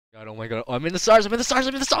Oh my god, oh, I'm in the stars, I'm in the stars,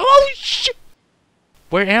 I'm in the stars! Oh shit!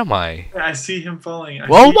 Where am I? I see him falling.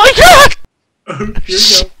 Oh my god! Oh, here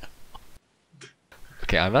you go.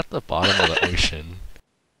 Okay, I'm at the bottom of the ocean.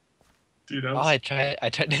 Dude, Oh, I tried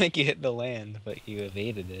to make you hit the land, but you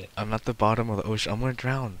evaded it. I'm at the bottom of the ocean. I'm gonna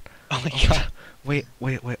drown. Oh my god. Wait.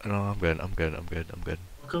 No, I'm good. I'm good.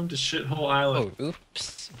 Welcome to Shithole Island. Oh,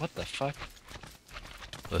 oops. What the fuck?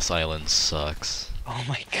 This island sucks. Oh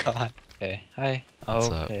my god. Okay, hi. What's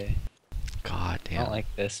up? Okay. God I damn. don't like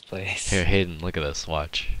this place. Here, Hayden, look at this.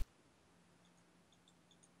 Watch.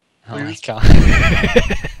 Oh my god.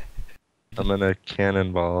 I'm in a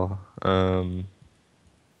cannonball.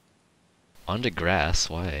 Onto grass?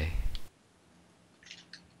 Why?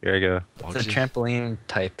 Here I go. It's a trampoline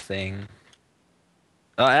type thing.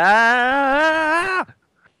 Oh, ah!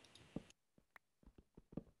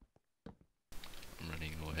 I'm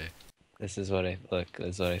running away. This is what I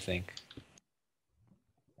think.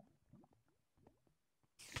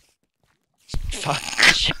 Fuck.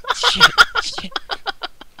 Shit.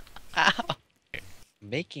 Ow.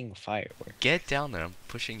 Making fireworks. Get down there. I'm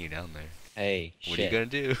pushing you down there. Hey, What are you gonna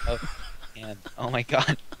do? Oh, and oh my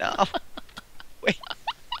god, no! Wait,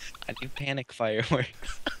 I do panic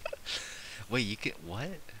fireworks. Wait, you can what?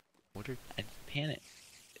 What are? I panic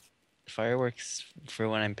fireworks for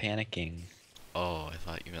when I'm panicking. Oh, I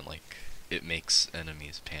thought you meant like it makes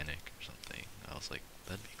enemies panic or something. I was like,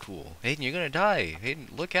 that'd be cool. Hayden, you're gonna die. Hayden,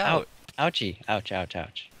 look out. Ouchie! Ouch! Ouch!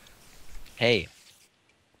 Ouch! Hey,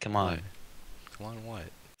 come on. What? Come on, what?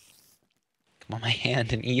 Come on my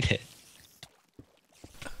hand and eat it.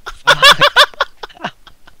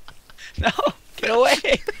 No! Get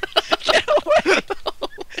away! Get away!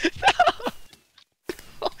 No!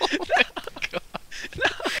 Oh my god. No!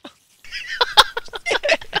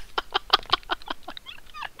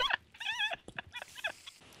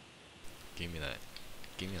 Give me that.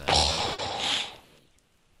 Give me that.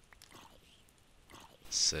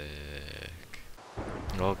 Sick.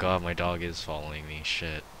 Oh god, my dog is following me.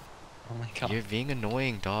 Shit. Oh my god. You're being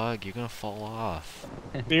annoying, dog. You're gonna fall off.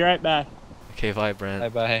 Be right back. Okay, bye, Brent. Bye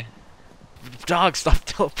bye. Dog, stop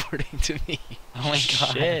teleporting to me. Oh my god.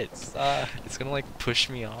 Shit. Sucks. It's gonna like push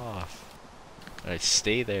me off. Alright,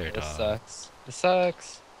 stay there, This dog. sucks. This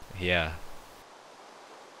sucks. Yeah.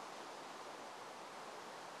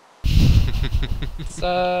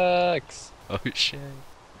 Sucks. Oh shit.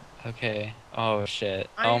 Okay. Oh shit.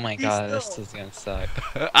 Oh my god, this is gonna suck.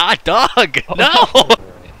 Ah, dog! Oh. No!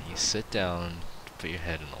 You sit down, put your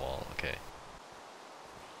head in the wall, okay.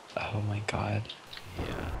 Oh my god.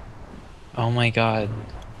 Yeah. Oh my god.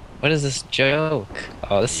 What is this joke?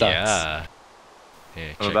 Oh, this sucks. Yeah. Here,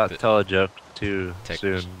 I'm check about the- to tell a joke too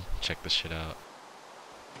soon. Check this shit out.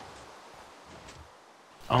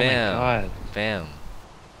 Oh Bam. my god. Bam.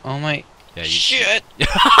 Oh my. Yeah, you Shit!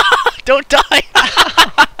 Don't die!